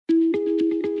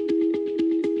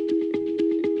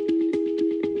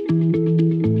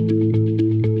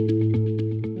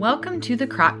Welcome to the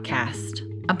Kroc-cast,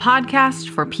 a podcast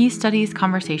for peace studies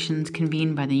conversations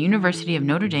convened by the University of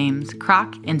Notre Dame's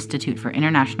Kroc Institute for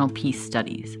International Peace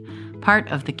Studies,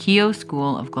 part of the Keough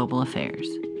School of Global Affairs.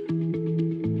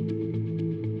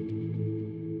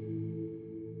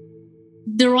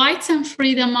 The rights and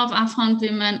freedom of Afghan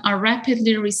women are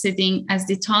rapidly receding as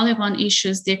the Taliban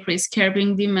issues decrease,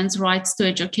 curbing women's rights to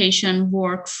education,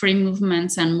 work, free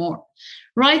movements, and more.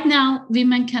 Right now,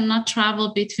 women cannot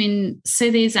travel between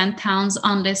cities and towns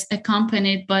unless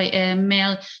accompanied by a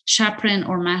male chaperone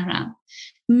or mahram.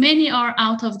 Many are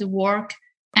out of the work,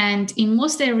 and in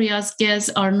most areas, girls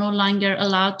are no longer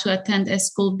allowed to attend a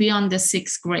school beyond the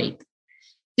 6th grade.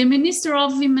 The Minister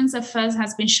of Women's Affairs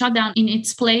has been shut down. In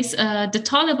its place, the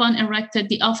Taliban erected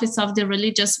the Office of the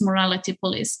Religious Morality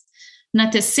Police.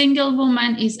 Not a single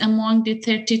woman is among the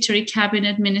 33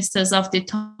 cabinet ministers of the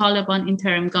Taliban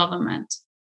interim government.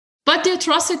 But the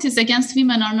atrocities against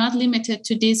women are not limited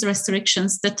to these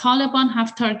restrictions. The Taliban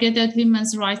have targeted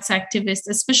women's rights activists,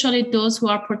 especially those who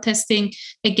are protesting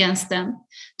against them.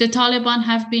 The Taliban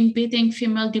have been beating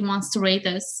female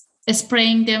demonstrators,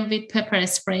 spraying them with pepper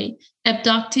spray,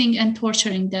 abducting and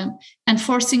torturing them, and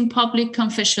forcing public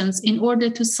confessions in order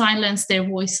to silence their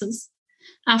voices.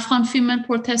 Afghan female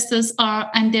protesters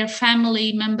and their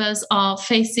family members are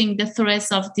facing the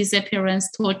threats of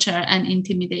disappearance, torture, and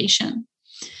intimidation.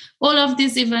 All of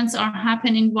these events are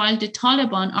happening while the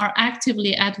Taliban are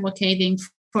actively advocating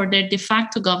for their de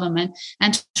facto government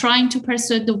and trying to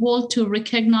persuade the world to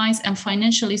recognize and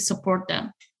financially support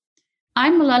them.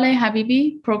 I'm Malala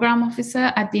Habibi, Program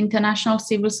Officer at the International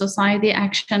Civil Society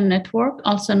Action Network,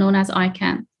 also known as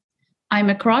ICANN. I'm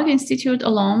a Kroc Institute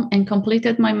alum and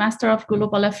completed my Master of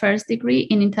Global Affairs degree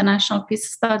in International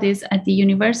Peace Studies at the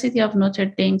University of Notre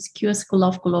Dame's Keough School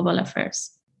of Global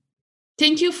Affairs.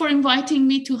 Thank you for inviting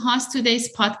me to host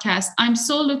today's podcast. I'm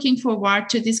so looking forward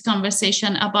to this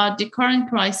conversation about the current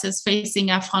crisis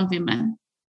facing Afghan women.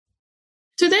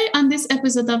 Today, on this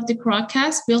episode of the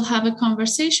Kroc-cast, we'll have a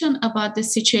conversation about the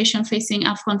situation facing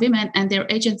Afghan women and their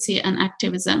agency and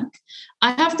activism.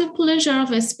 I have the pleasure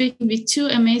of speaking with two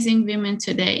amazing women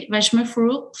today. Vejme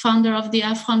Forough, founder of the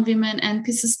Afghan Women and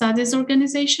Peace Studies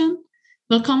Organization.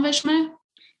 Welcome, Vejme.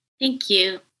 Thank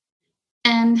you.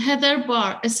 And Heather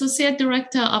Barr, Associate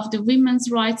Director of the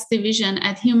Women's Rights Division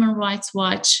at Human Rights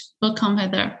Watch. Welcome,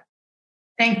 Heather.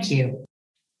 Thank you.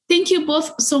 Thank you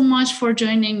both so much for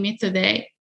joining me today.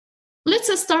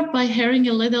 Let's start by hearing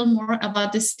a little more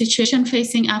about the situation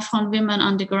facing Afghan women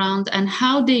on the ground and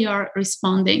how they are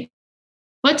responding.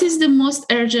 What is the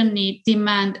most urgent need,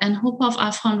 demand, and hope of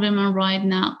Afghan women right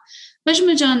now?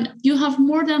 Vejme Jan, you have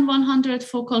more than 100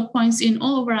 focal points in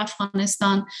all over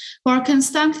Afghanistan who are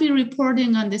constantly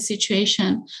reporting on the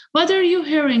situation. What are you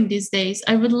hearing these days?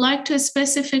 I would like to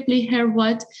specifically hear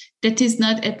what that is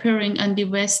not appearing on the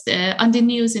West, on the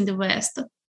news in the West.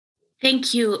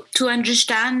 Thank you. To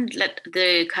understand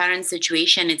the current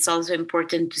situation, it's also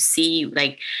important to see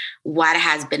what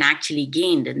has been actually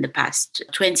gained in the past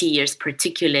 20 years,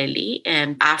 particularly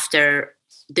after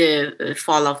the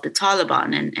fall of the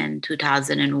Taliban in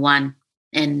 2001,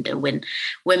 and when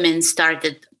women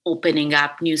started opening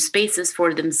up new spaces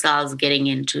for themselves, getting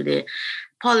into the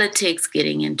politics,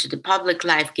 getting into the public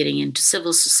life, getting into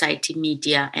civil society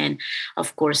media, and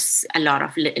of course, a lot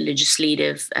of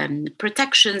legislative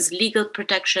protections, legal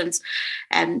protections,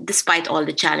 despite all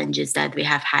the challenges that we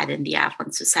have had in the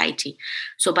Afghan society.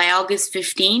 So by August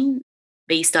 15,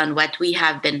 based on what we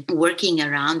have been working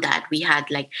around that, we had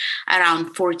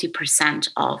around 40%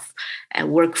 of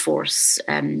workforce,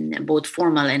 both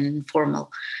formal and informal,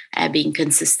 being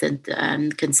consisted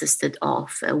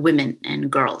of women and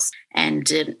girls.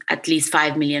 And at least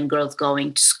 5 million girls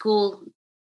going to school.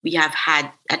 We have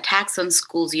had attacks on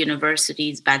schools,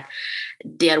 universities, but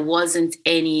there wasn't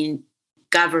any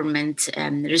government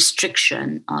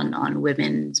restriction on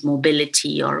women's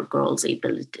mobility or girls'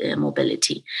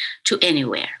 mobility to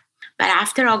anywhere. But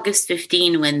after August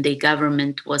 15, when the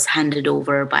government was handed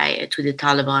over to the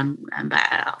Taliban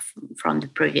from the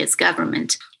previous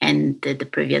government, and the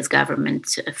previous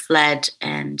government fled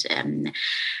and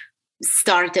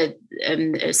started,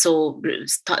 the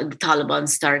Taliban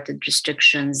started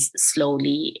restrictions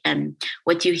slowly. And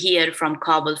what you hear from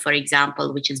Kabul, for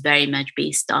example, which is very much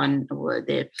based on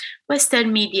the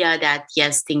Western media, that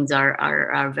yes, things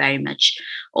are very much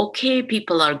okay.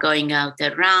 People are going out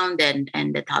around,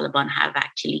 and the Taliban have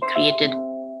actually created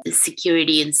the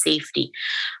security and safety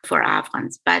for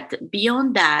Afghans. But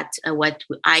beyond that, what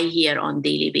I hear on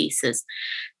daily basis,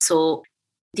 so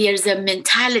there's a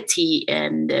mentality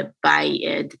by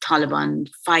the Taliban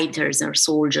fighters or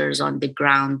soldiers on the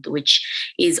ground, which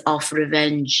is of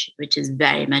revenge, which is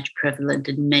very much prevalent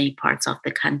in many parts of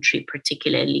the country,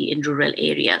 particularly in rural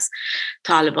areas.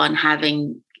 Taliban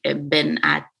having been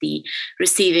at the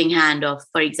receiving hand of,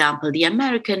 for example, the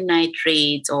American night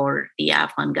raids or the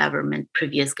Afghan government,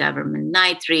 previous government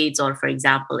night raids, or, for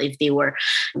example, if they were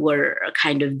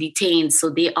kind of detained. So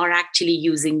they are actually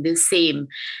using the same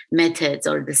methods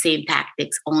or the same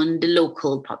tactics on the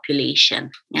local population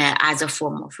as a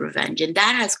form of revenge. And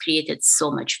that has created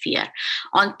so much fear.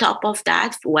 On top of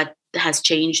that, what has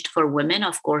changed for women,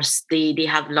 of course, they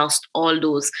have lost all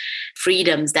those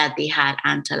freedoms that they had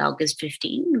until August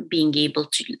 15, being able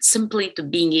to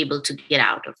get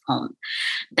out of home.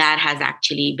 That has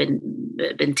actually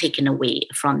been taken away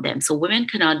from them. So women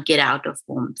cannot get out of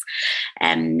homes.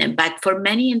 But for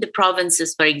many in the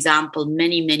provinces, for example,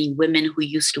 many women who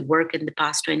used to work in the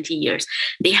past 20 years,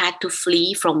 they had to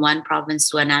flee from one province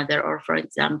to another, or, for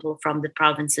example, from the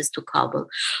provinces to Kabul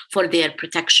for their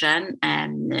protection,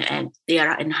 and they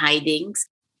are in hidings.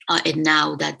 And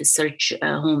now that the search,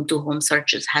 home-to-home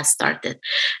searches has started,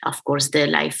 of course, their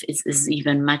life is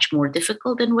even much more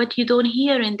difficult. And what you don't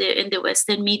hear in the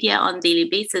Western media on a daily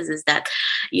basis is that,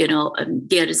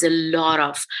 there is a lot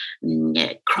of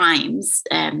crimes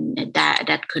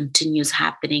that continues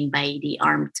happening by the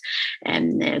armed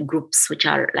groups, which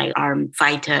are like armed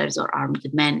fighters or armed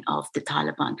men of the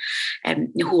Taliban,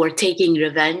 who are taking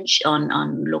revenge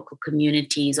on local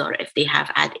communities, or if they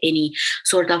have had any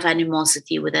sort of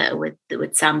animosity with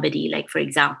somebody, like, for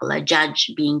example, a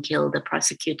judge being killed, a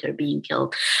prosecutor being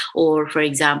killed, or, for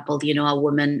example, a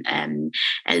woman,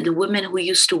 the women who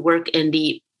used to work in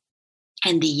the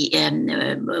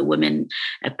women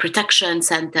protection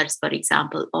centers, for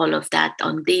example, all of that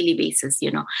on daily basis,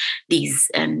 these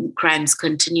crimes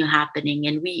continue happening,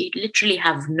 and we literally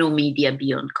have no media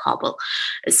beyond Kabul.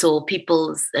 So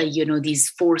people's, these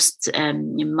forced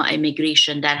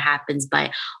immigration that happens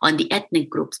on the ethnic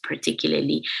groups,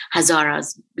 particularly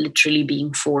Hazaras, literally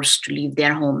being forced to leave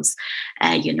their homes,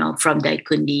 from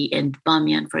Daikundi and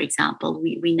Bamiyan, for example.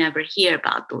 We never hear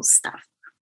about those stuff.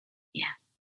 Yeah.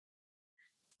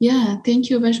 Yeah,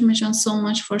 thank you, Beshmajan, so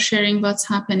much for sharing what's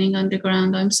happening on the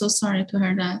ground. I'm so sorry to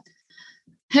hear that.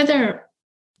 Heather,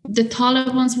 the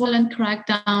Taliban's violent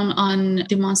crackdown on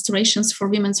demonstrations for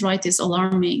women's rights is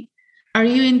alarming. Are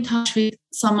you in touch with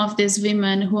some of these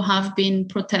women who have been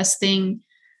protesting?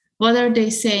 What are they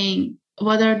saying?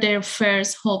 What are their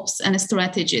fears, hopes, and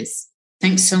strategies?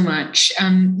 Thanks so much.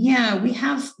 We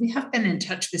have been in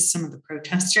touch with some of the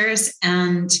protesters,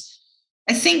 and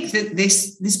I think that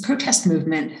this protest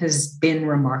movement has been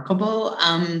remarkable.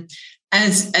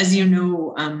 As you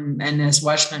know, and as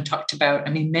Wajna talked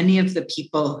about, many of the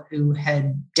people who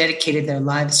had dedicated their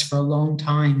lives for a long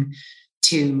time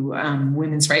to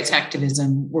women's rights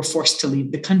activism were forced to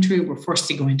leave the country, were forced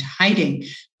to go into hiding.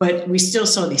 But we still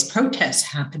saw these protests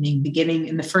happening beginning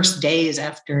in the first days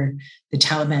after the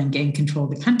Taliban gained control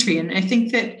of the country. And I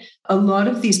think that a lot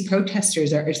of these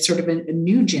protesters are sort of a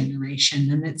new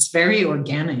generation, and it's very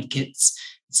organic. It's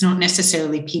not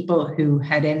necessarily people who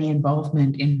had any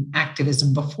involvement in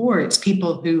activism before. It's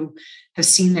people who have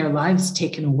seen their lives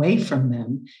taken away from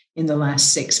them in the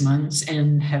last 6 months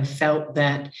and have felt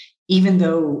that even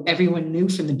though everyone knew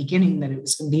from the beginning that it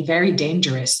was going to be very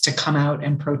dangerous to come out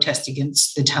and protest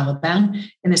against the Taliban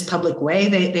in this public way,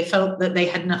 they felt that they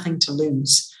had nothing to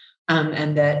lose,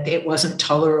 and that it wasn't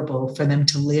tolerable for them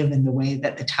to live in the way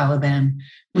that the Taliban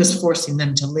was forcing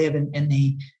them to live, and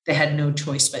they had no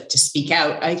choice but to speak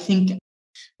out. I think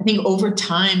over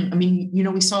time,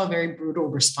 we saw a very brutal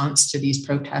response to these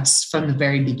protests from the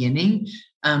very beginning,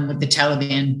 with the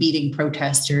Taliban beating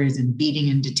protesters and beating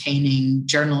and detaining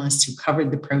journalists who covered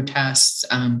the protests,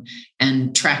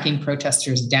 and tracking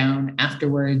protesters down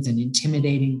afterwards and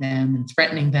intimidating them and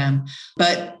threatening them.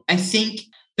 But I think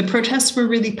the protests were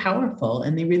really powerful,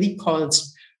 and they really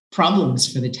caused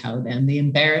problems for the Taliban. They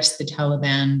embarrassed the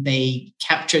Taliban. They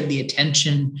captured the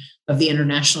attention of the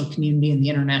international community and the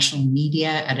international media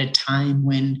at a time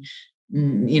when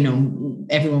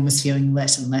everyone was feeling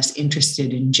less and less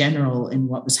interested in general in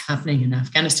what was happening in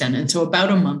Afghanistan. And so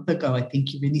about a month ago, I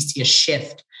think you really see a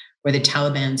shift where the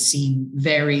Taliban seem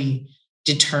very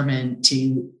determined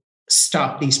to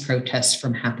stop these protests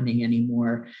from happening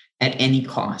anymore at any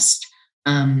cost.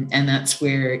 And that's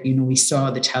where, we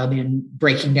saw the Taliban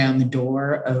breaking down the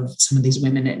door of some of these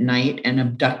women at night and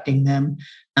abducting them,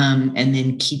 and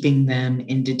then keeping them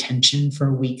in detention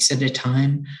for weeks at a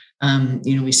time.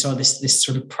 We saw this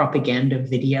sort of propaganda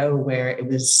video where it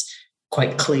was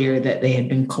quite clear that they had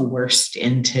been coerced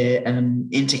into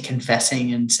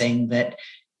confessing and saying that,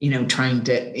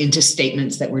 into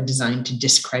statements that were designed to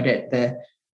discredit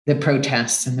the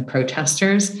protests and the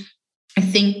protesters. I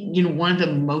think, one of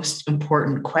the most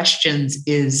important questions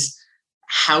is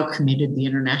how committed the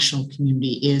international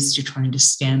community is to trying to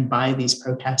stand by these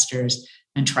protesters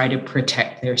and try to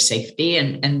protect their safety.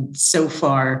 And so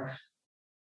far,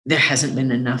 there hasn't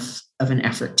been enough of an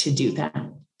effort to do that.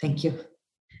 Thank you.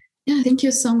 Yeah, thank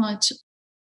you so much.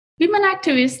 Women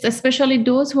activists, especially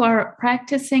those who are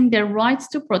practicing their rights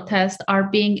to protest, are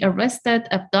being arrested,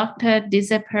 abducted,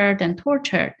 disappeared, and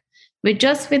tortured. We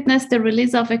just witnessed the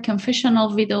release of a confessional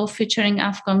video featuring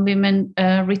Afghan women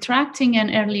retracting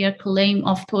an earlier claim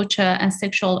of torture and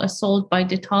sexual assault by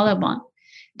the Taliban.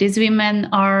 These women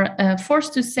are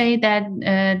forced to say that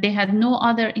they had no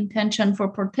other intention for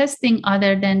protesting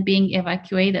other than being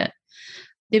evacuated.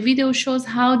 The video shows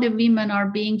how the women are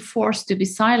being forced to be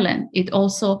silent. It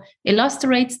also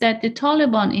illustrates that the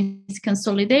Taliban is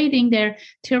consolidating their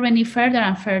tyranny further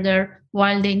and further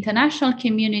while the international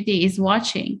community is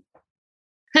watching.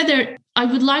 Heather, I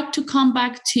would like to come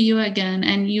back to you again,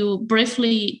 and you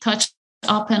briefly touched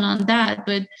upon on that,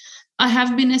 but I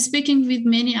have been speaking with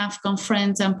many Afghan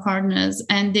friends and partners,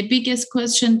 and the biggest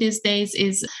question these days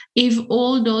is if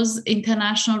all those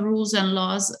international rules and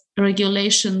laws,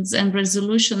 regulations and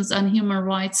resolutions on human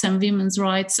rights and women's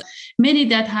rights, many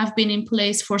that have been in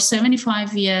place for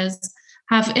 75 years,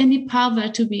 have any power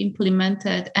to be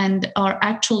implemented and are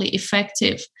actually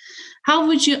effective. How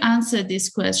would you answer this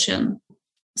question?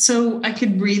 So I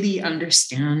could really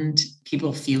understand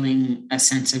people feeling a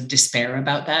sense of despair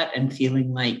about that and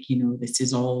feeling like, this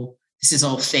is all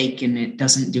fake and it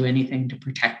doesn't do anything to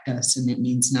protect us and it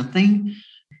means nothing.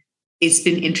 It's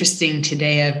been interesting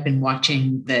today. I've been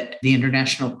watching that the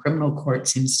International Criminal Court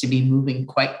seems to be moving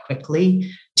quite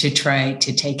quickly to try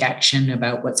to take action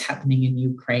about what's happening in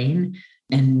Ukraine.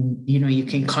 And, you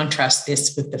can contrast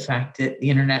this with the fact that the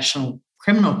International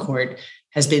Criminal Court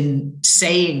has been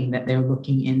saying that they're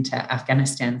looking into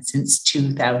Afghanistan since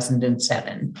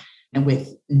 2007, and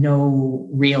with no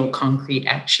real concrete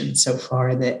action so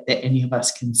far that any of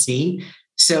us can see.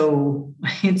 So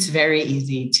it's very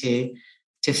easy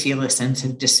to feel a sense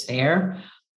of despair.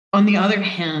 On the other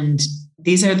hand,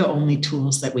 these are the only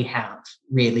tools that we have,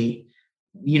 really.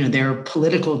 There are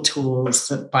political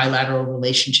tools, bilateral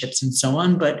relationships, and so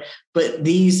on. But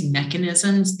these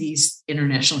mechanisms, these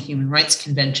international human rights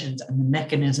conventions, and the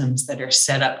mechanisms that are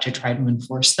set up to try to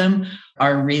enforce them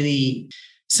are really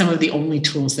some of the only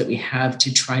tools that we have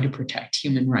to try to protect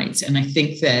human rights. And I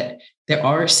think that there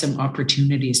are some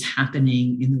opportunities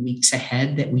happening in the weeks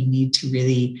ahead that we need to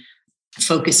really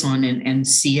focus on and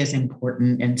see as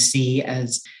important and see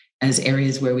as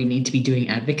areas where we need to be doing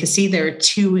advocacy. There are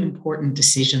two important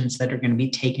decisions that are going to be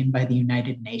taken by the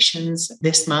United Nations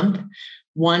this month.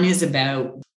 One is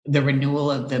about the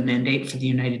renewal of the mandate for the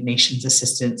United Nations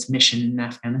Assistance Mission in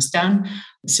Afghanistan.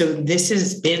 So this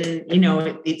has been,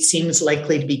 it seems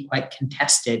likely to be quite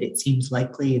contested. It seems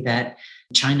likely that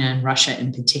China and Russia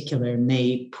in particular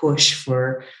may push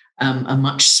for a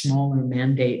much smaller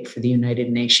mandate for the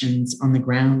United Nations on the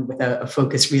ground with a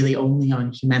focus really only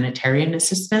on humanitarian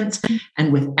assistance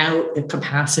and without the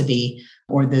capacity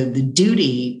or the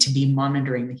duty to be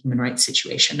monitoring the human rights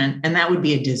situation. And that would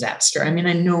be a disaster. I mean,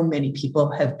 I know many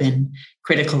people have been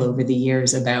critical over the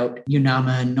years about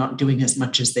UNAMA not doing as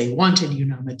much as they wanted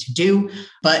UNAMA to do,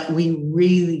 but we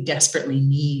really desperately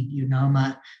need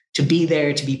UNAMA to be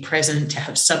there, to be present, to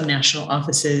have subnational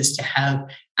offices, to have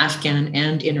Afghan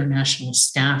and international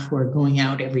staff who are going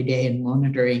out every day and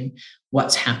monitoring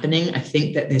what's happening. I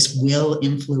think that this will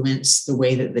influence the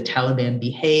way that the Taliban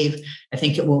behave. I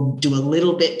think it will do a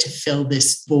little bit to fill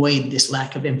this void, this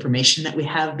lack of information that we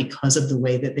have because of the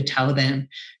way that the Taliban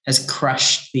has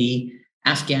crushed the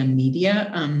Afghan media.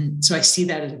 So I see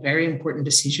that as a very important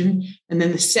decision. And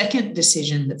then the second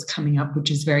decision that's coming up,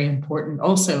 which is very important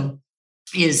also,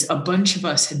 is a bunch of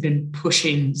us had been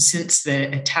pushing since the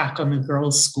attack on the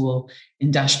girls' school in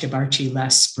Dashtabarchi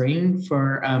last spring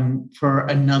for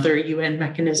another UN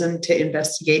mechanism to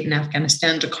investigate in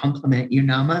Afghanistan to complement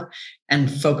UNAMA and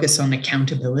focus on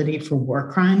accountability for war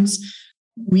crimes.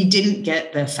 We didn't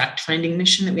get the fact-finding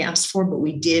mission that we asked for, but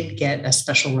we did get a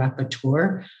special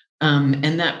rapporteur.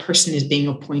 And that person is being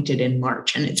appointed in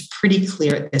March. And it's pretty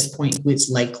clear at this point who it's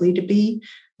likely to be.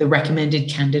 The recommended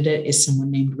candidate is someone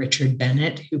named Richard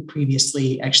Bennett, who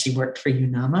previously actually worked for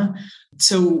UNAMA.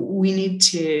 So we need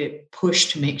to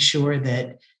push to make sure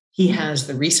that he has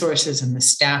the resources and the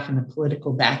staff and the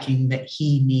political backing that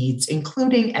he needs,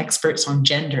 including experts on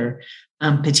gender,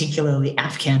 particularly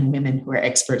Afghan women who are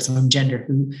experts on gender,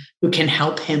 who can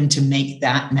help him to make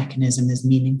that mechanism as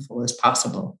meaningful as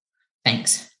possible.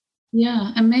 Thanks.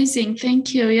 Yeah, amazing.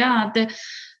 Thank you. Yeah,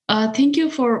 thank you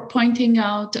for pointing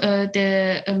out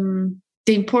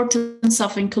the importance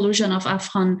of inclusion of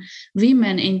Afghan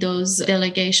women in those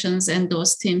delegations and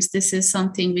those teams. This is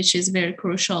something which is very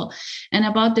crucial. And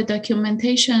about the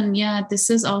documentation, yeah, this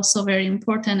is also very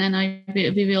important. And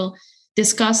we will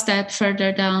discuss that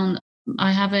further down.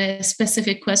 I have a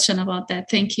specific question about that.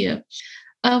 Thank you.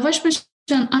 Vashma,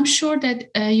 I'm sure that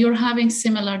you're having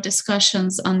similar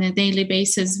discussions on a daily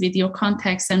basis with your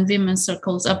contacts and women's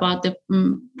circles about the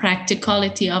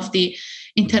practicality of the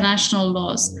international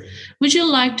laws. Would you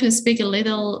like to speak a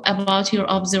little about your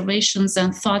observations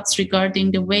and thoughts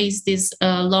regarding the ways these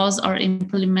laws are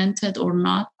implemented or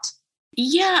not?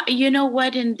 Yeah, you know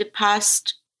what, in the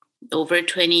past over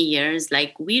 20 years,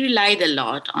 like we relied a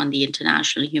lot on the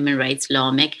international human rights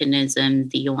law mechanism,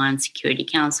 the UN Security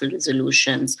Council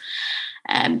resolutions,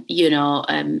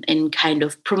 in kind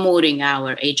of promoting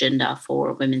our agenda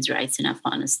for women's rights in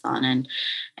Afghanistan.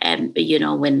 And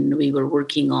when we were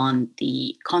working on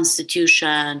the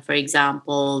constitution, for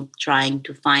example, trying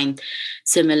to find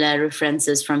similar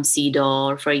references from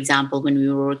CEDAW, or for example, when we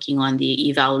were working on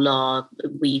the EVAW law,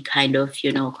 we kind of,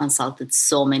 consulted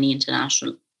so many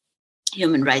international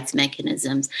human rights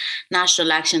mechanisms.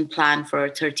 National Action Plan for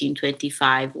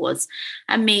 1325 was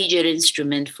a major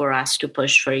instrument for us to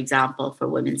push, for example, for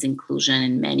women's inclusion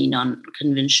in many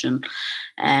non-conventional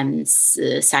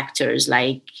sectors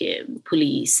like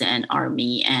police and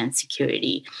army and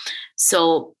security.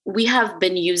 So we have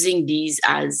been using these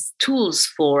as tools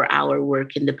for our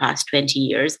work in the past 20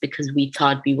 years because we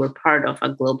thought we were part of a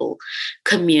global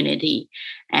community.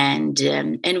 And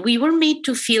we were made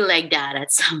to feel like that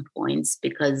at some points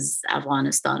because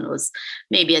Afghanistan was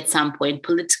maybe at some point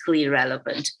politically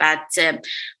relevant. But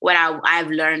what I've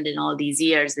learned in all these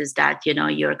years is that,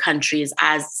 your country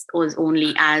was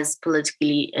only as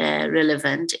politically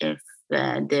relevant if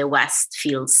the West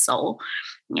feels so.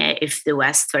 If the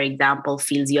West, for example,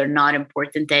 feels you're not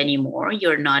important anymore, and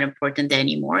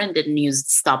the news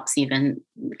stops even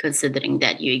considering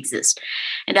that you exist.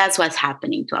 And that's what's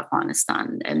happening to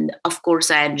Afghanistan. And of course,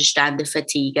 I understand the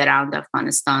fatigue around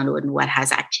Afghanistan and what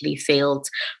has actually failed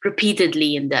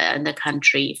repeatedly in the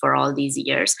country for all these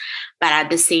years. But at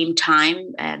the same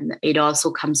time, it also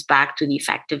comes back to the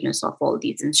effectiveness of all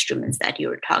these instruments that you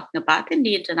were talking about and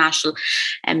the international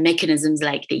mechanisms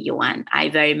like the UN. I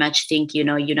very much think,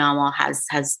 UNAMA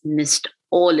has missed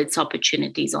all its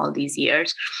opportunities all these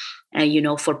years,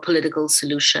 for political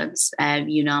solutions.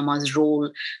 UNAMA's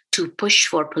role to push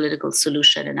for political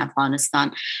solution in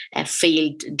Afghanistan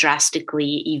failed drastically,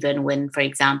 even when, for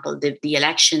example, the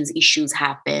elections issues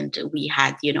happened. We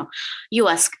had,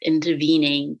 U.S.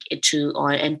 intervening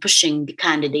and pushing the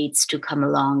candidates to come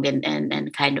along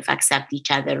and kind of accept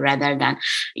each other rather than,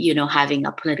 having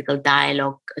a political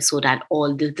dialogue so that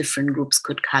all the different groups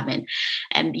could come in.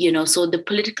 And, so the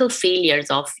political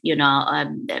failures of,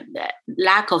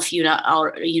 lack of,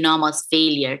 UNAMA's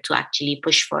failure to actually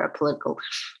push for a political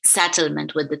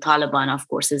settlement with the Taliban, of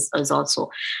course, is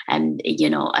also,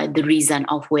 the reason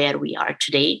of where we are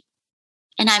today.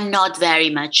 And I'm not very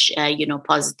much,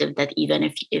 positive that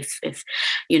even if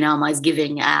UNAMA is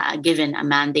given a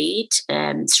mandate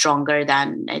stronger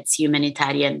than its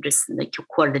humanitarian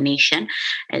coordination,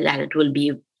 that it will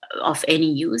be of any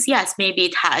use. Yes, maybe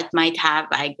it might have.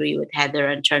 I agree with Heather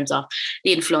in terms of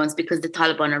the influence because the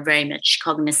Taliban are very much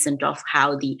cognizant of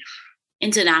how the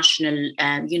international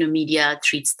media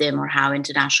treats them or how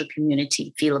international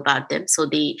community feel about them. So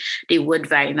they would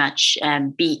very much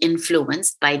be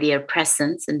influenced by their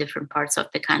presence in different parts of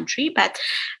the country. But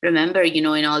remember,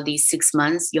 in all these 6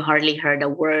 months, you hardly heard a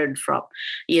word from,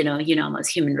 UNAMA's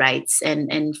human rights.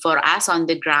 And for us on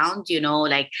the ground,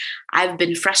 I've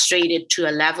been frustrated to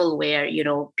a level where,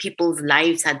 people's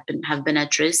lives have been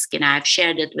at risk. And I've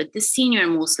shared it with the senior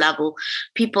most level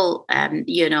people,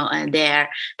 there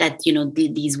that,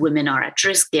 these women are at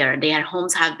risk. Their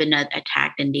homes have been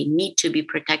attacked and they need to be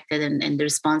protected. And the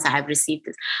response I have received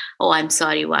is, "Oh, I'm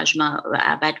sorry,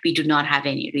 Wajma, but we do not have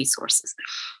any resources."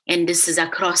 And this is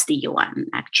across the UN,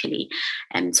 actually.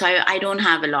 And so I don't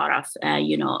have a lot of,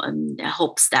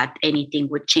 hopes that anything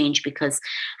would change because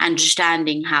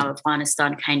understanding how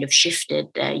Afghanistan kind of shifted,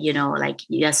 like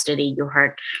yesterday you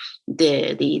heard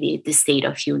the State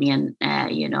of Union,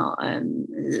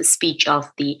 speech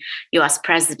of the U.S.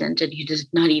 president, and he did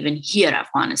not even hear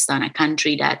Afghanistan, a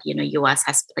country that, U.S.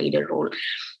 has played a role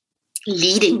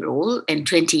leading role in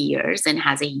 20 years and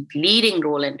has a leading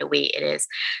role in the way it is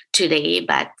today,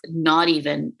 but not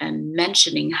even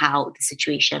mentioning how the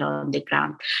situation on the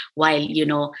ground, while,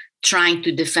 trying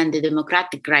to defend the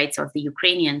democratic rights of the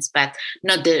Ukrainians, but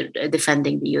not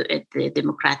defending the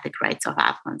democratic rights of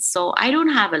Afghans. So I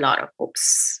don't have a lot of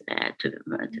hopes, to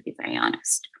be very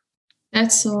honest.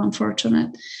 That's so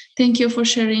unfortunate. Thank you for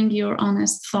sharing your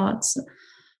honest thoughts.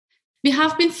 We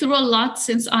have been through a lot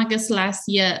since August last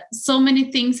year. So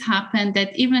many things happened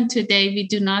that even today we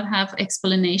do not have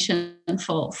explanation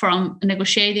for, from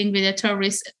negotiating with a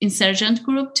terrorist insurgent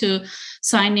group to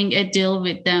signing a deal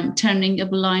with them, turning a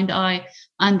blind eye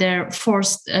on their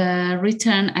forced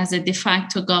return as a de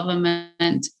facto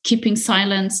government, keeping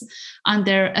silence on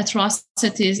their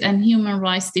atrocities and human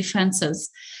rights defenses,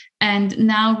 and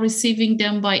now receiving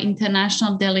them by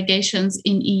international delegations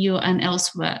in EU and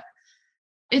elsewhere.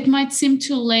 It might seem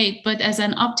too late, but as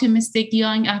an optimistic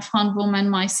young Afghan woman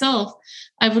myself,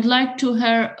 I would like to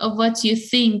hear what you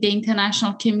think the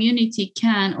international community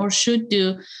can or should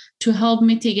do to help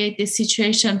mitigate the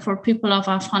situation for people of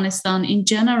Afghanistan in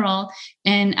general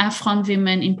and Afghan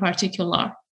women in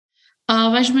particular.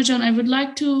 Vajmajan, I would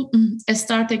like to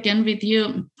start again with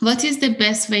you. What is the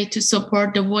best way to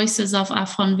support the voices of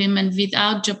Afghan women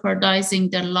without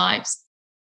jeopardizing their lives?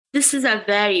 This is a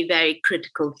very, very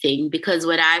critical thing, because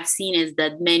what I've seen is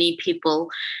that many people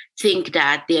think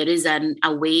that there is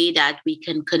a way that we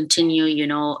can continue,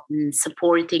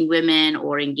 supporting women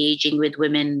or engaging with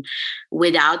women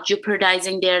without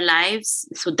jeopardizing their lives.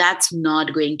 So that's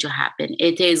not going to happen.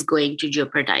 It is going to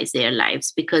jeopardize their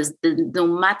lives, because no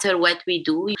matter what we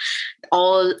do,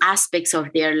 all aspects of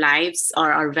their lives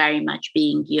are very much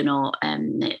being,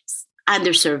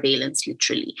 under surveillance,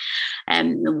 literally. A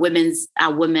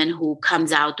woman who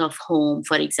comes out of home,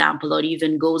 for example, or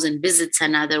even goes and visits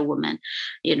another woman,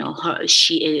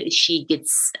 she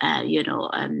gets,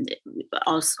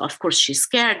 also, of course, she's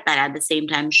scared, but at the same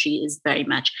time, she is very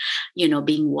much,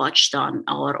 being watched on,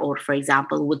 or for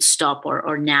example, would stop,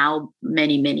 or now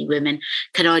many women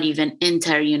cannot even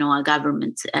enter, a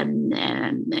government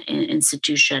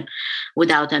institution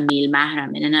without a male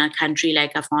mahram. And in a country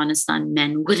like Afghanistan,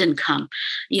 men wouldn't come,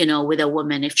 with a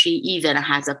woman if she even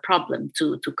has a problem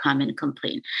to come and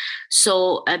complain.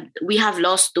 So we have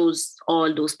lost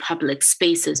all those public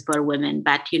spaces for women.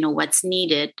 But what's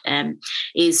needed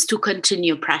is to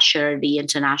continue pressure the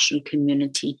international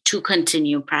community, to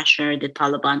continue pressure the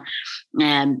Taliban,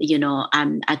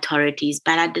 authorities.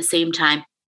 But at the same time,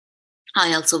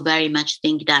 I also very much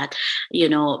think that,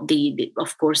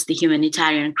 of course, the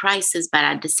humanitarian crisis, but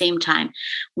at the same time,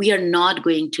 we are not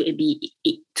going to be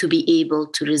able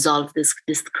to resolve this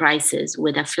crisis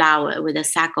with a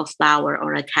sack of flour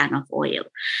or a can of oil,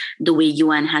 the way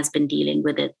UN has been dealing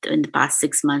with it in the past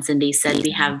 6 months. And they said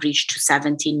we have reached to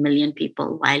 17 million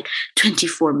people, while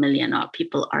 24 million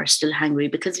people are still hungry,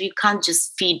 because we can't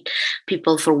just feed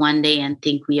people for one day and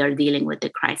think we are dealing with the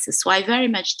crisis. So I very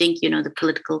much think, the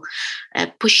political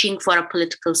pushing for a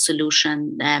political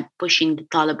solution, pushing the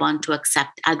Taliban to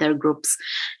accept other groups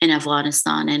in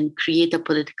Afghanistan and create a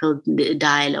political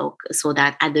dialogue so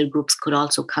that other groups could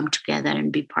also come together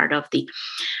and be part of the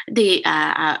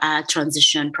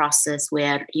transition process,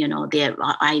 where there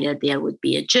would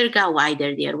be a jirga, or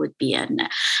either there would be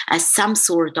some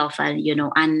sort of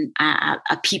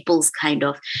a people's kind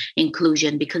of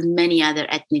inclusion, because many other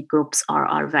ethnic groups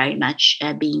are very much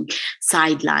being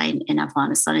sidelined in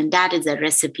Afghanistan, and that is a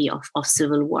recipe of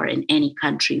civil war in any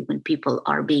country. When people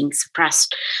are being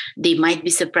suppressed, they might be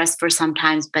suppressed for some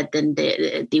times, but then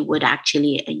they would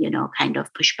actually, kind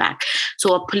of push back.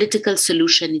 So a political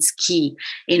solution is key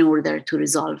in order to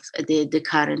resolve the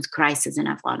current crisis in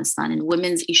Afghanistan. And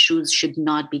women's issues should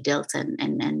not be dealt in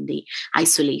the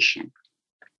isolation.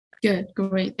 Good,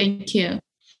 great, thank you.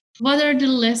 What are the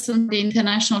lessons of the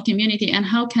international community, and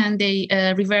how can they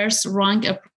reverse wrong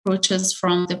approaches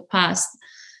from the past?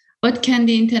 What can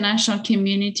the international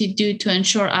community do to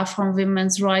ensure Afghan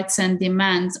women's rights and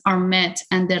demands are met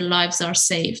and their lives are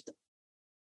saved?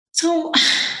 So I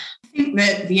think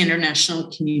that the international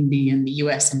community, and the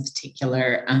US in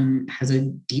particular, has a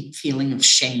deep feeling of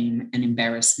shame and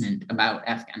embarrassment about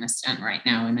Afghanistan right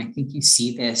now. And I think you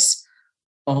see this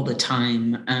all the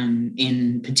time,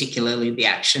 in particularly the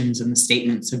actions and the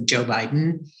statements of Joe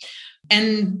Biden.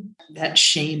 And that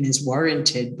shame is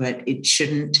warranted, but it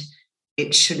shouldn't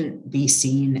be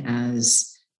seen as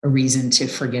a reason to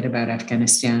forget about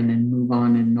Afghanistan and move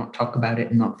on and not talk about it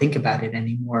and not think about it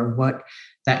anymore. What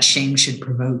that shame should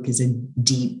provoke is a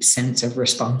deep sense of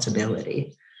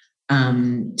responsibility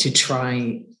to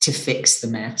try to fix the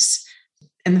mess.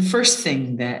 And the first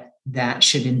thing that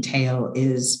should entail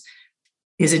is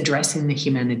is addressing the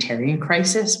humanitarian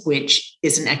crisis, which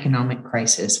is an economic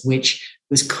crisis, which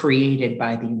was created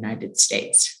by the United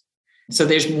States. So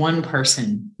there's one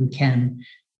person who can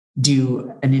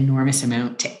do an enormous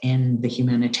amount to end the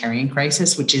humanitarian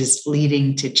crisis, which is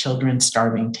leading to children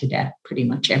starving to death pretty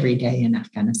much every day in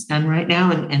Afghanistan right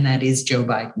now. And that is Joe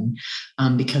Biden,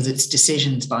 because it's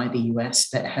decisions by the US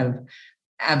that have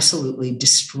absolutely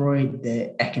destroyed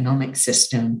the economic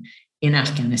system in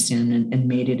Afghanistan and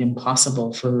made it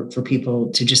impossible for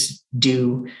people to just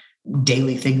do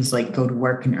daily things like go to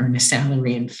work and earn a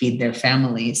salary and feed their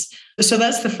families. So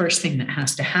that's the first thing that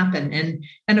has to happen.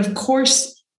 And of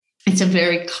course, it's a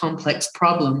very complex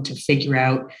problem to figure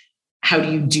out how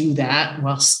do you do that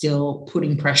while still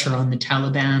putting pressure on the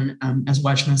Taliban, as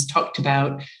Wajma's talked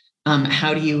about.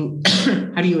 How do you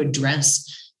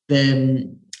address the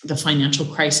financial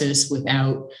crisis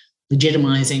without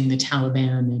legitimizing the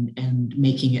Taliban and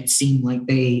making it seem like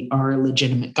they are a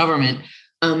legitimate government?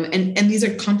 And these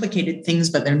are complicated things,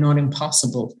 but they're not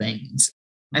impossible things.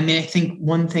 I mean, I think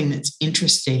one thing that's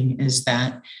interesting is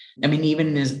that, I mean,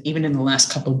 even in the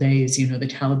last couple of days, the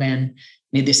Taliban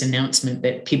made this announcement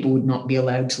that people would not be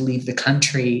allowed to leave the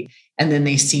country. And then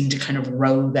they seemed to kind of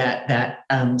row that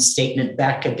statement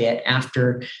back a bit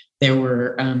after there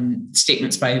were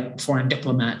statements by foreign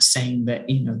diplomats saying that,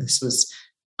 this was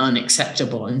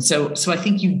unacceptable. And so I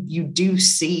think you do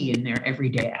see in their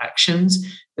everyday actions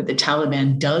that the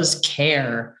Taliban does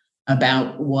care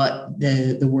about what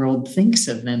the world thinks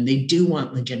of them. They do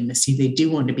want legitimacy. They do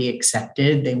want to be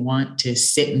accepted. They want to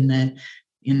sit in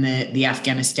the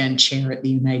Afghanistan chair at the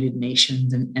United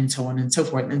Nations and so on and so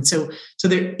forth. And so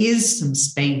there is some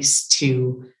space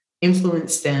to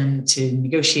influence them, to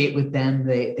negotiate with them.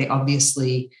 They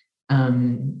obviously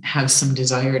have some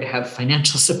desire to have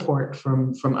financial support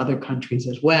from other countries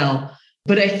as well.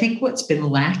 But I think what's been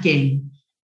lacking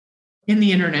in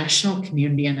the international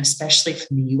community, and especially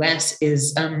from the US,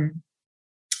 is a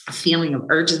feeling of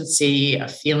urgency, a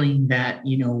feeling that,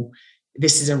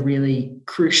 this is a really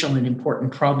crucial and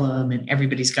important problem and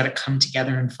everybody's got to come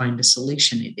together and find a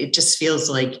solution. It just feels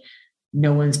like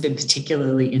no one's been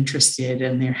particularly interested,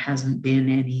 and there hasn't been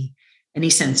any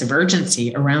sense of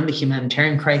urgency around the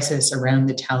humanitarian crisis, around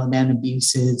the Taliban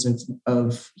abuses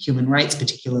of human rights,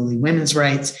 particularly women's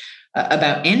rights,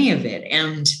 about any of it.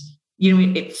 And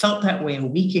it felt that way a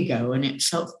week ago, and it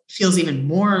feels even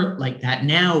more like that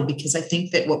now, because I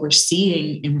think that what we're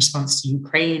seeing in response to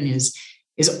Ukraine is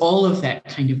all of that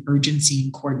kind of urgency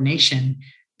and coordination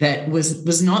that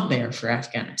was not there for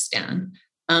Afghanistan.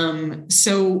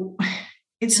 So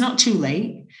it's not too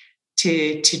late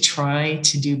to try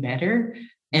to do better,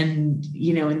 and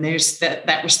there's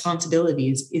that responsibility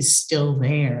is still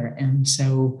there. And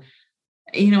so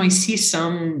I see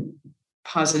some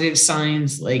positive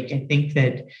signs, like I think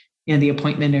that the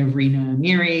appointment of Rina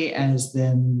Amiri as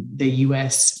the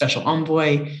U.S. Special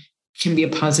Envoy can be a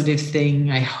positive thing.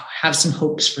 I have some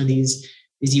hopes for these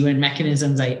UN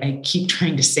mechanisms. I keep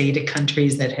trying to say to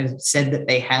countries that have said that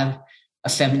they have a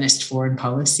feminist foreign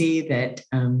policy that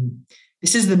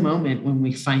this is the moment when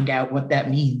we find out what that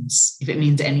means, if it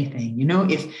means anything.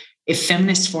 If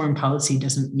feminist foreign policy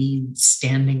doesn't mean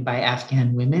standing by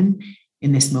Afghan women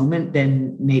in this moment,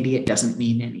 then maybe it doesn't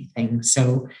mean anything.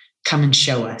 So come and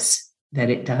show us that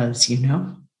it does,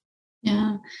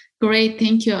 Yeah, great.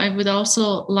 Thank you. I would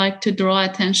also like to draw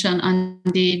attention on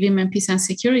the Women, Peace and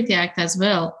Security Act as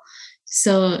well.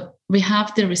 So we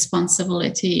have the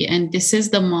responsibility, and this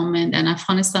is the moment, and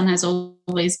Afghanistan has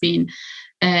always been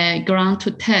a ground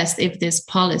to test if these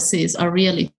policies are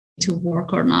really to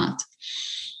work or not.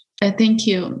 Thank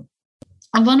you.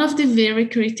 One of the very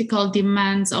critical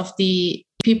demands of the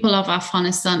people of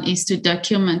Afghanistan is to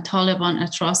document Taliban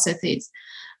atrocities.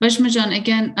 Wajma,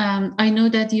 again, I know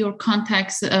that your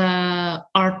contacts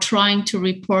are trying to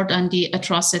report on the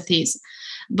atrocities,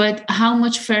 but how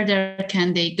much further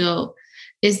can they go?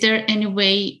 Is there any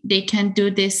way they can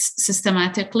do this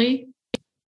systematically?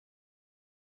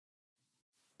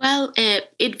 Well,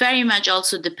 it very much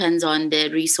also depends on the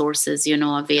resources,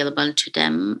 available to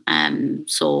them.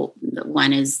 So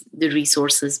one is the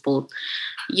resources, both,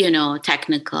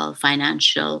 technical,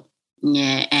 financial,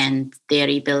 and their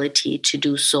ability to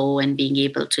do so and being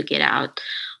able to get out.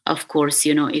 Of course,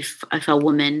 if a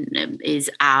woman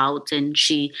is out and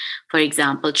she, for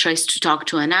example, tries to talk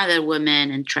to another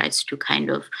woman and tries to kind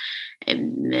of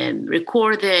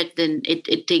recorded, then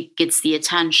it gets the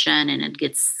attention, and it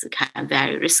gets kind of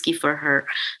very risky for her.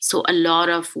 So a lot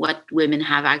of what women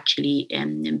have actually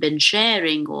been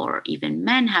sharing, or even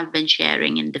men have been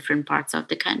sharing in different parts of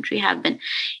the country, have been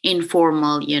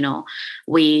informal,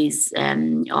 ways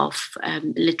of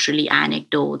literally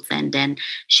anecdotes, and then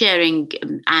sharing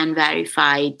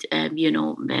unverified,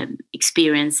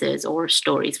 experiences or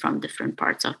stories from different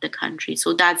parts of the country.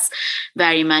 So that's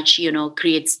very much,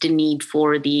 creates the need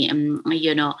for the,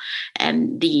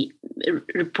 the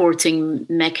reporting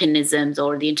mechanisms,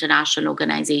 or the international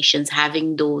organizations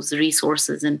having those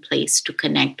resources in place to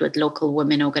connect with local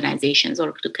women organizations,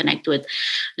 or to connect with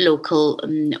local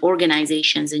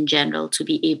organizations in general, to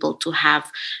be able to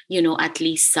have, at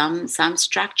least some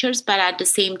structures. But at the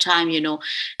same time,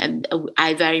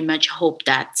 I very much hope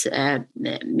that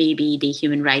maybe the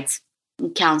Human Rights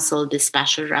Council, the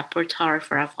special rapporteur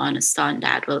for Afghanistan,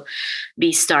 that will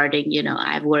be starting.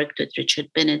 I've worked with Richard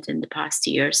Bennett in the past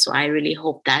year, so I really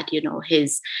hope that,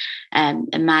 his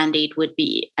mandate would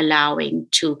be allowing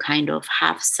to kind of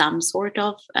have some sort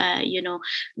of,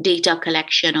 data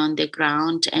collection on the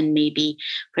ground. And maybe,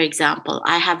 for example,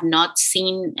 I have not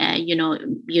seen,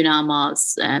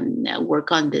 UNAMA's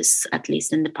work on this, at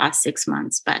least in the past 6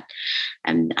 months, but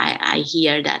I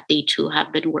hear that they too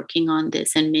have been working on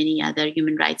this, and many other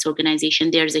human rights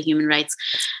organizations. There's a human rights,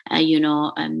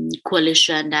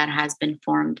 coalition that has been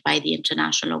formed by the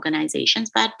international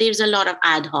organizations, but there's a lot of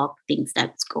ad hoc things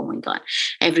that's going on.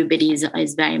 Everybody is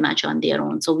very much on their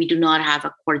own. So we do not have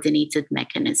a coordinated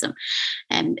mechanism.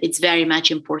 And it's very much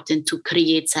important to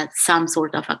create some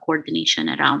sort of a coordination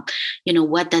around,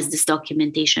 what does this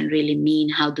documentation really mean?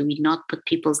 How do we not put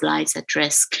people's lives at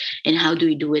risk? And how do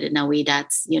we do it in a way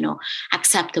that's,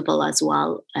 acceptable as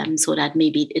well, so that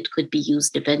maybe it could be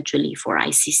used eventually for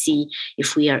ICC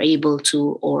if we are able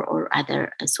to, or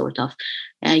other sort of,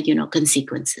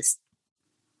 consequences.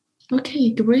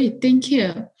 Okay, great. Thank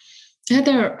you.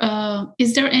 Heather,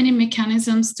 is there any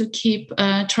mechanisms to keep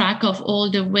track of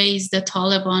all the ways the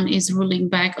Taliban is ruling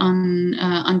back on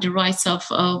the rights of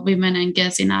women and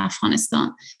girls in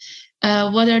Afghanistan?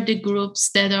 What are the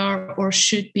groups that are or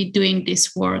should be doing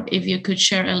this work? If you could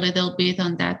share a little bit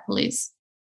on that, please.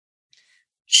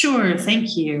 Sure,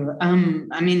 thank you.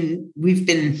 We've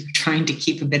been trying to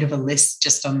keep a bit of a list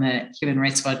just on the Human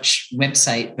Rights Watch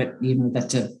website, but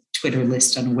that's a Twitter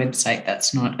list on a website.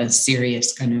 That's not a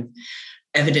serious kind of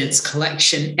evidence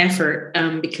collection effort,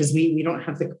 because we don't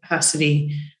have the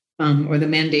capacity or the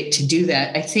mandate to do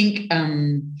that. I think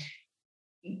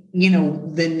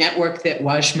the network that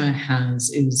WAJMA has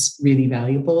is really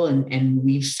valuable, and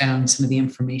we've found some of the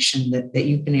information that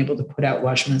you've been able to put out.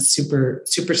 WAJMA is super,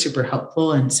 super, super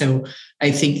helpful. And so I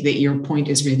think that your point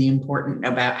is really important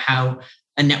about how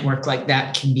a network like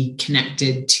that can be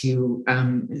connected to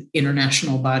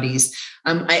international bodies.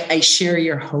 I share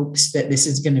your hopes that this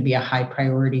is going to be a high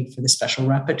priority for the special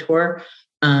rapporteur.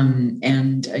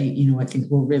 I think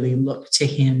we'll really look to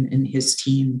him and his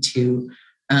team to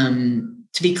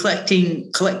be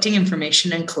collecting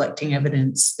information and collecting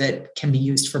evidence that can be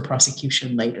used for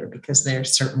prosecution later, because there are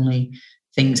certainly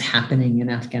things happening in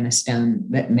Afghanistan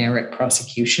that merit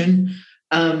prosecution.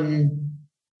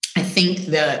 I think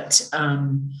that,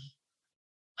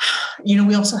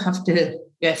 we also have to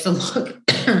look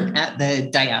at the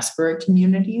diaspora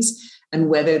communities and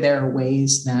whether there are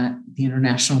ways that the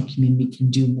international community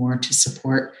can do more to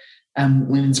support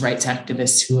women's rights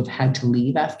activists who have had to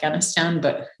leave Afghanistan,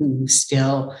 but who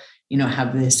still,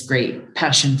 have this great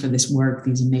passion for this work,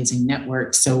 these amazing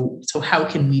networks. So how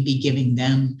can we be giving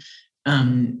them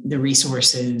the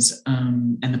resources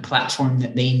and the platform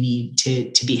that they need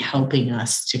to be helping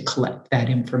us to collect that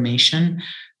information?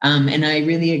 And I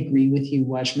really agree with you,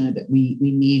 Wajma, that we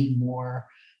need more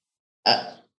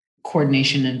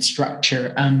coordination and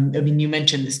structure. You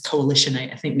mentioned this coalition.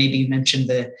 I think maybe you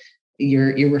mentioned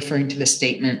you're referring to the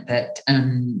statement that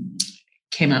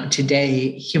came out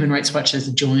today. Human Rights Watch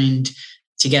has joined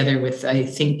together with, I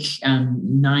think,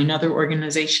 9 other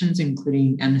organizations,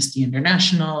 including Amnesty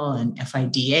International and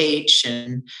FIDH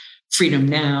and Freedom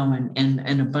Now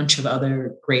and a bunch of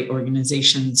other great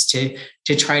organizations to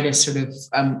try to sort of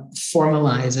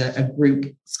formalize a group.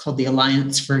 It's called the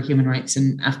Alliance for Human Rights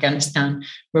in Afghanistan,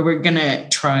 where we're going to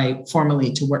try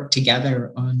formally to work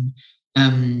together on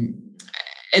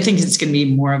I think it's going to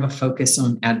be more of a focus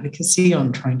on advocacy,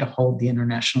 on trying to hold the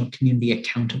international community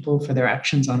accountable for their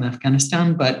actions on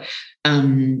Afghanistan. But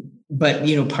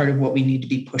part of what we need to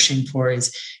be pushing for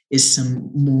is some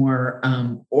more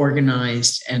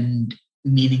organized and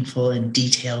meaningful and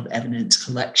detailed evidence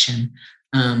collection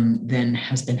than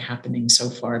has been happening so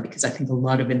far. Because I think a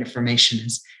lot of information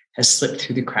has slipped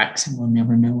through the cracks, and we'll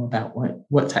never know about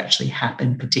what's actually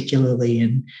happened, particularly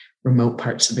in remote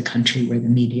parts of the country where the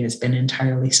media has been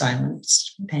entirely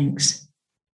silenced. Thanks.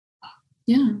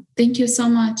 Yeah, thank you so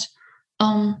much.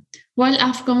 While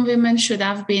Afghan women should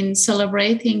have been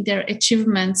celebrating their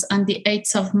achievements on the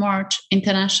 8th of March,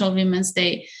 International Women's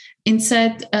Day,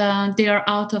 instead they are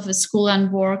out of school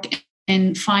and work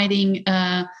and fighting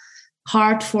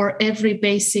hard for every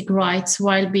basic rights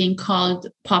while being called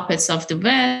puppets of the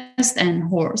West and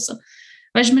whores.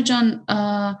 Vajmajan,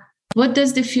 what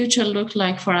does the future look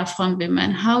like for Afghan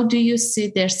women? How do you see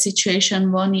their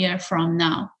situation 1 year from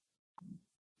now?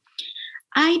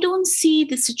 I don't see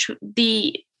the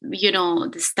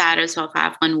status of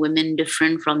Afghan women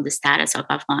different from the status of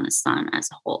Afghanistan as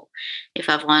a whole. If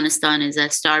Afghanistan is a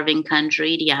starving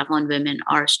country, the Afghan women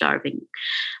are starving.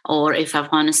 Or if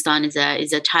Afghanistan is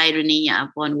a tyranny,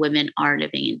 Afghan women are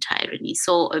living in tyranny.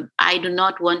 So I do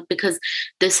not want, because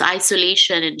this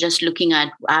isolation and just looking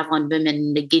at Afghan women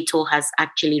in the ghetto has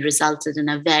actually resulted in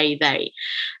a very, very,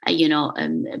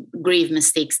 grave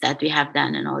mistakes that we have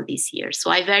done in all these years.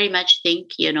 So I very much think,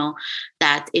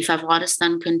 that if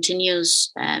Afghanistan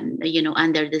continues,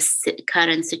 under this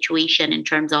current situation in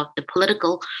terms of the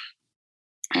political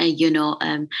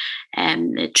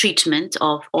treatment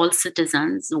of all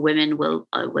citizens, women will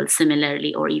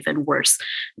similarly or even worse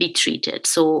be treated.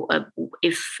 So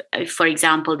if for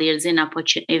example, there is an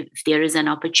opportunity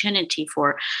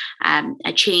for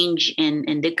a change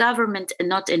in the government,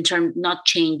 not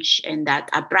change in that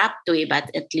abrupt way,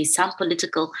 but at least some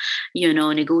political,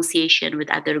 negotiation with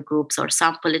other groups, or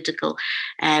some political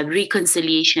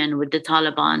reconciliation with the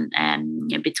Taliban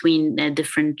between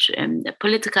different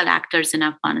political actors in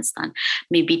Afghanistan.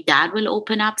 Maybe that will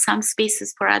open up some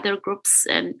spaces for other groups,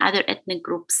 other ethnic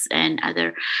groups, and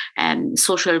other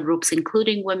social groups,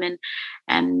 including women.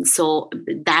 So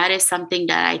that is something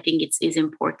that I think is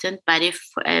important. But if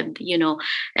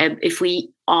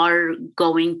we are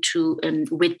going to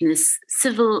witness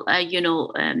civil,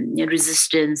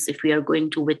 resistance, if we are going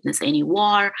to witness any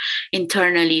war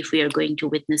internally, if we are going to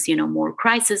witness, more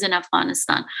crisis in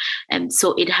Afghanistan,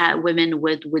 so women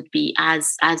would be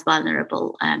as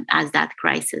vulnerable as that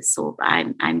crisis. So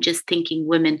I'm just thinking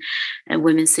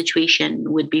women's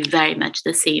situation would be very much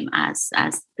the same as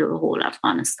the whole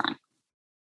Afghanistan.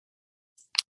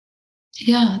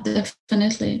 Yeah,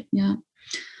 definitely. Yeah.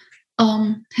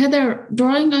 Heather,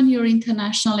 drawing on your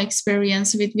international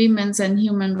experience with women's and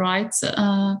human rights,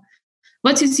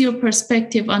 what is your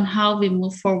perspective on how we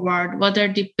move forward? What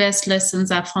are the best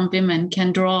lessons Afghan women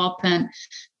can draw upon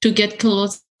to get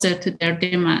closer to their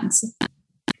demands?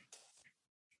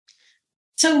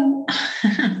 So,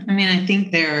 I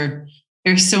think there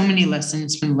are so many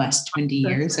lessons from the last 20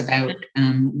 years about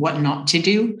what not to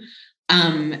do.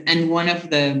 And one of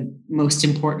the most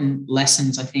important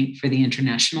lessons, I think, for the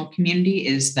international community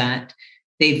is that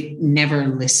they've never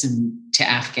listened to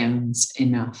Afghans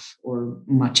enough, or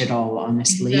much at all,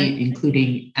 honestly, exactly,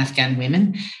 including Afghan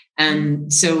women.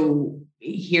 And so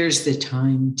here's the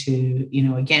time to,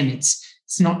 again, it's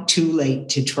not too late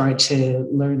to try to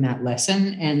learn that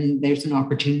lesson. And there's an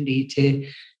opportunity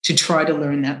to try to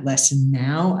learn that lesson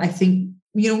now. I think,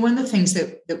 one of the things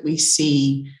that we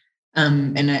see,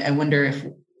 and I wonder if,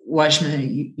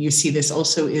 Wajma, you see this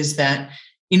also, is that,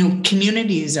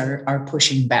 communities are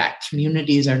pushing back.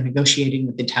 Communities are negotiating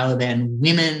with the Taliban.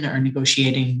 Women are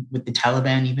negotiating with the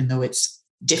Taliban, even though it's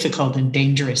difficult and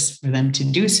dangerous for them to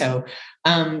do so.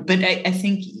 But I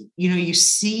think, you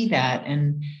see that.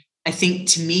 And I think,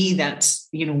 to me, that's,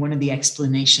 one of the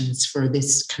explanations for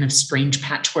this kind of strange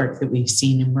patchwork that we've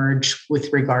seen emerge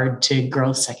with regard to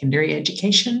girls' secondary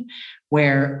education,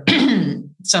 where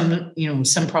some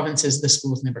provinces, the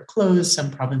schools never closed.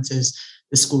 Some provinces,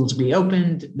 the schools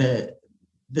reopened. The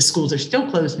schools are still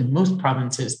closed in most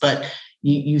provinces, but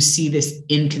you see this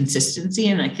inconsistency.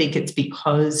 And I think it's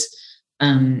because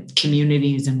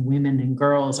communities and women and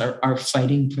girls are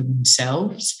fighting for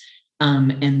themselves,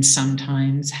 and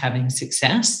sometimes having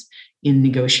success in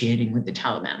negotiating with the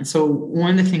Taliban. So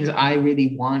one of the things I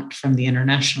really want from the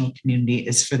international community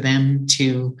is for them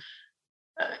to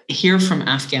hear from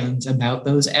Afghans about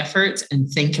those efforts and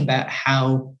think about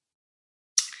how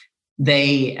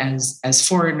they, as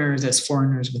foreigners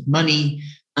with money,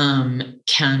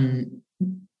 can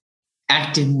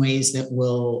act in ways that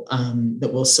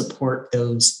will support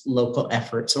those local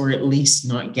efforts, or at least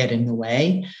not get in the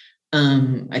way.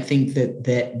 I think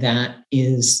that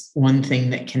is one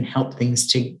thing that can help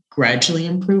things to gradually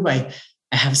improve. I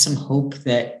have some hope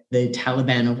that the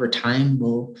Taliban over time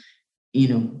will,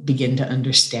 begin to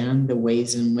understand the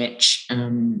ways in which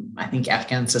I think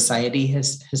Afghan society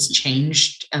has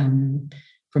changed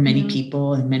for many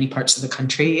people in many parts of the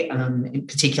country,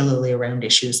 particularly around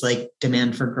issues like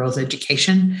demand for girls'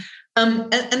 education.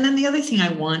 And then the other thing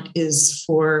I want is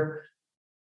for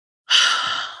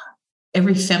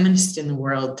every feminist in the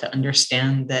world to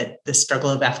understand that the struggle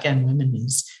of Afghan women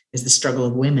is the struggle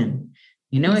of women.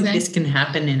 Exactly. If this can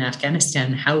happen in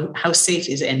Afghanistan, how safe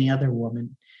is any other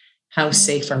woman? How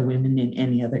safe are women in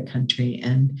any other country?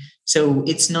 And so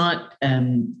it's not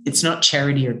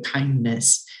charity or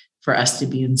kindness for us to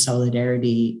be in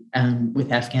solidarity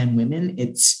with Afghan women.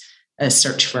 It's a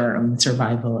search for our own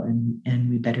survival, and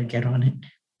we better get on it.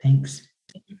 Thanks.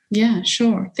 Yeah,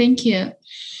 sure. Thank you.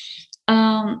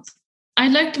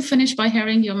 I'd like to finish by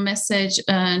hearing your message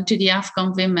to the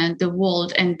Afghan women, the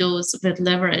world, and those with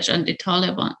leverage on the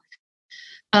Taliban.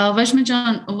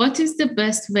 Vashmajan, what is the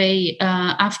best way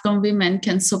Afghan women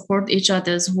can support each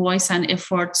other's voice and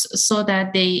efforts so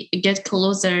that they get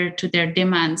closer to their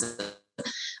demands?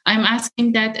 I'm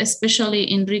asking that especially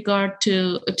in regard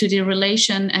to the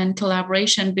relation and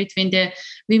collaboration between the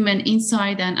women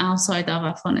inside and outside of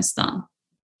Afghanistan.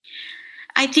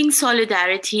 I think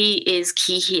solidarity is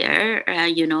key here.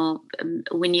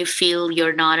 When you feel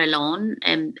you're not alone,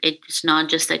 and it's not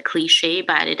just a cliche,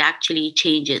 but it actually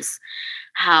changes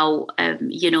how,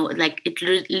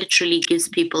 it literally gives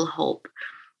people hope.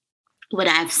 What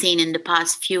I've seen in the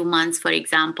past few months, for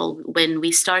example, when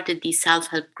we started these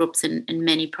self-help groups in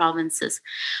many provinces,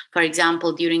 for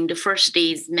example, during the first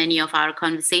days, many of our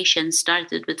conversations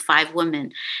started with 5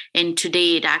 women. And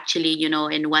today it actually,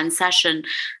 in one session,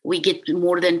 we get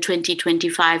more than 20,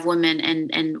 25 women,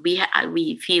 and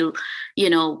we feel,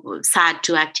 sad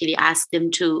to actually ask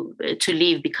them to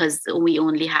leave because we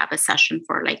only have a session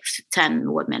for like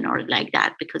 10 women or like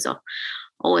that because of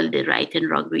all the right and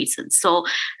wrong reasons. So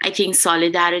I think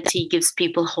solidarity gives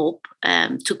people hope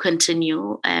to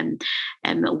continue.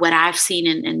 What I've seen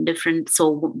in different,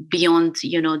 so beyond,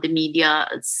 the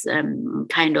media's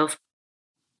kind of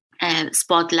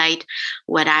spotlight,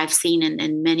 what I've seen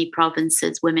in many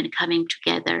provinces, women coming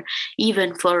together,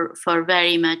 even for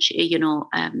very much,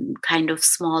 kind of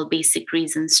small basic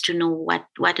reasons to know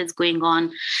what is going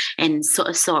on, and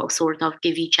so sort of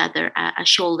give each other a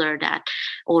shoulder, that,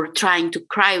 or trying to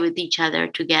cry with each other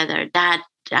together, that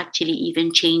actually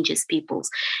even changes people's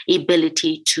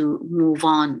ability to move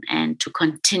on and to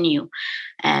continue.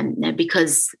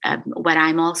 Because what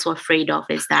I'm also afraid of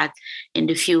is that in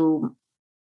the few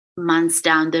months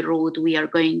down the road, we are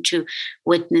going to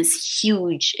witness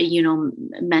huge,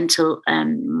 mental,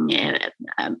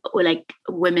 like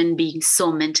women being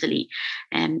so mentally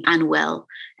unwell,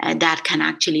 that can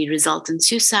actually result in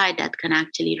suicide, that can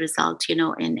actually result,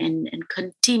 in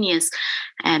continuous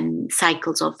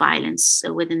cycles of violence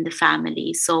within the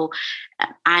family. So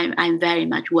I'm very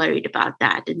much worried about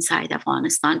that inside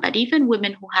Afghanistan. But even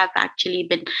women who have actually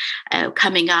been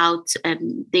coming out,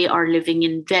 they are living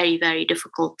in very, very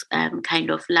difficult kind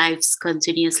of lives,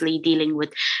 continuously dealing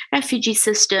with refugee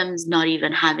systems, not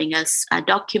even having a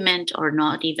document, or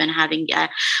not even having a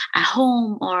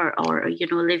home, or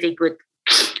living with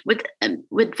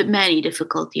many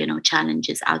difficult,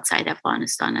 challenges outside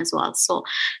Afghanistan as well. So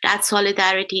that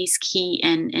solidarity is key.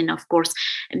 And of course,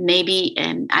 maybe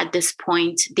at this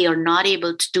point, they are not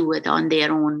able to do it on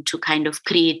their own, to kind of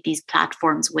create these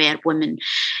platforms where women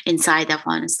inside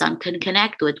Afghanistan can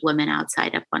connect with women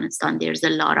outside Afghanistan. There's a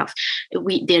lot of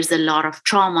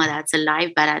trauma that's alive,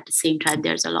 but at the same time,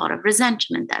 there's a lot of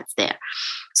resentment that's there.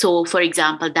 So, for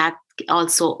example, that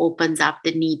also opens up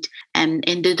the need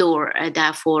in the door,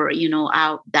 therefore,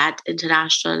 that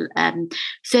international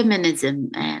feminism,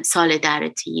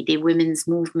 solidarity, the women's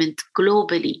movement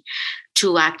globally,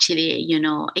 to actually,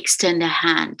 extend a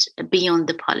hand beyond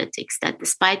the politics, that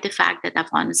despite the fact that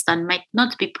Afghanistan might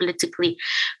not be politically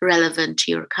relevant to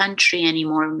your country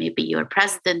anymore, maybe your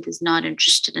president is not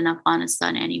interested in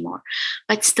Afghanistan anymore,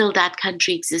 but still that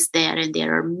country exists there, and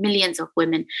there are millions of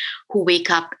women who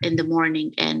wake up in the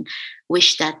morning and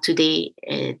wish that today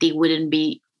they would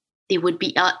be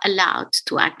allowed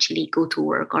to actually go to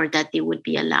work, or that they would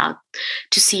be allowed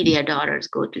to see their daughters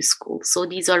go to school. So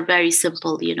these are very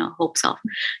simple, hopes of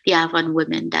the Afghan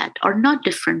women that are not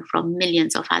different from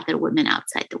millions of other women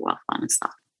outside the world,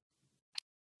 Afghanistan.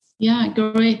 Yeah,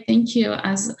 great. Thank you.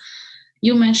 As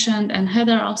you mentioned, and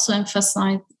Heather also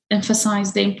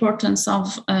emphasized the importance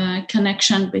of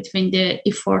connection between the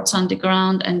efforts on the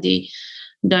ground and the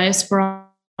diaspora.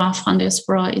 Afghan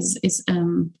diaspora is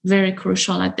very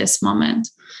crucial at this moment,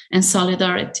 and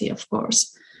solidarity, of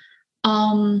course.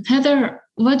 Heather,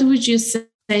 what would you say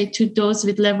to those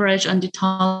with leverage on the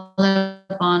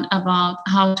Taliban about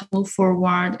how to move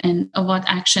forward and what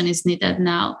action is needed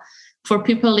now? For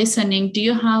people listening, do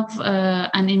you have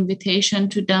an invitation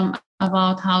to them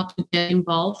about how to get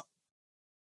involved?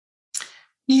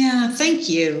 Yeah, thank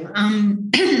you.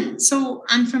 So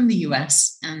I'm from the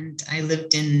US and I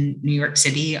lived in New York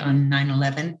City on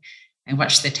 9/11. I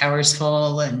watched the towers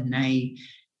fall and I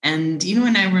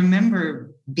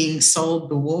remember being sold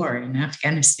the war in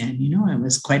Afghanistan. I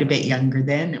was quite a bit younger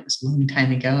then. It was a long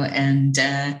time ago. And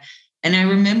I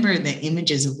remember the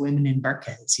images of women in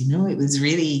burqas. It was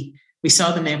really, we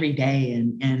saw them every day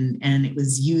and it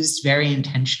was used very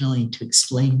intentionally to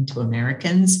explain to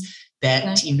Americans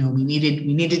that, we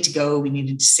needed to go, we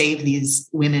needed to save these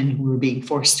women who were being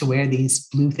forced to wear these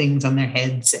blue things on their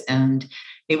heads. And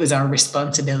it was our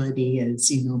responsibility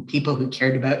as, people who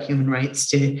cared about human rights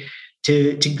to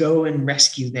go and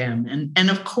rescue them.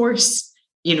 And of course,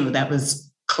 that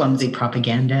was clumsy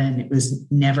propaganda and it was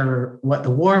never what the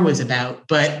war was about.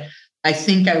 But I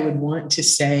think I would want to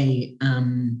say,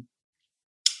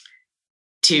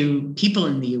 to people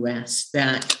in the US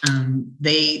that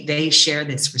they share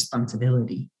this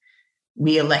responsibility.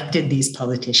 We elected these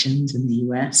politicians in the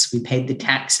US. We paid the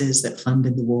taxes that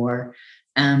funded the war.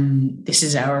 This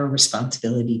is our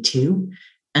responsibility too.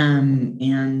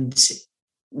 And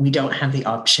we don't have the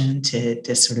option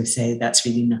to sort of say, that's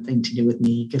really nothing to do with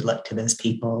me. Good luck to those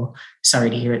people.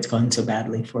 Sorry to hear it's gone so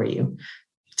badly for you.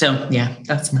 So yeah,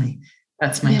 that's my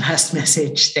last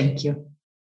message. Thank you.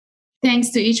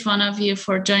 Thanks to each one of you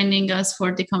for joining us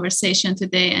for the conversation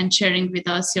today and sharing with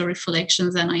us your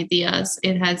reflections and ideas.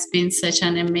 It has been such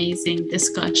an amazing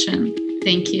discussion.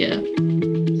 Thank you.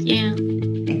 Yeah.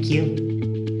 Thank you.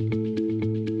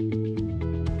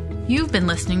 You've been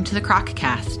listening to the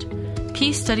Croccast,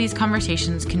 Peace Studies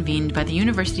conversations convened by the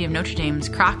University of Notre Dame's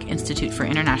Kroc Institute for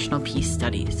International Peace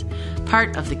Studies,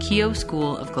 part of the Keough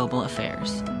School of Global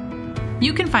Affairs.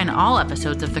 You can find all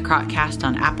episodes of the Croccast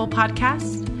on Apple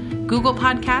Podcasts, Google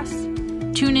Podcasts,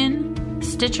 TuneIn,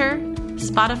 Stitcher,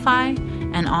 Spotify,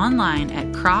 and online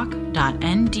at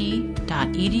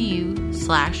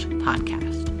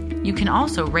kroc.nd.edu/podcast. You can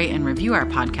also rate and review our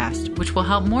podcast, which will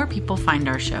help more people find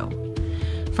our show.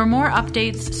 For more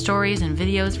updates, stories, and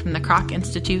videos from the Kroc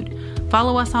Institute,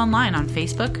 follow us online on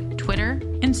Facebook, Twitter,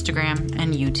 Instagram,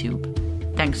 and YouTube.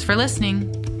 Thanks for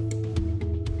listening.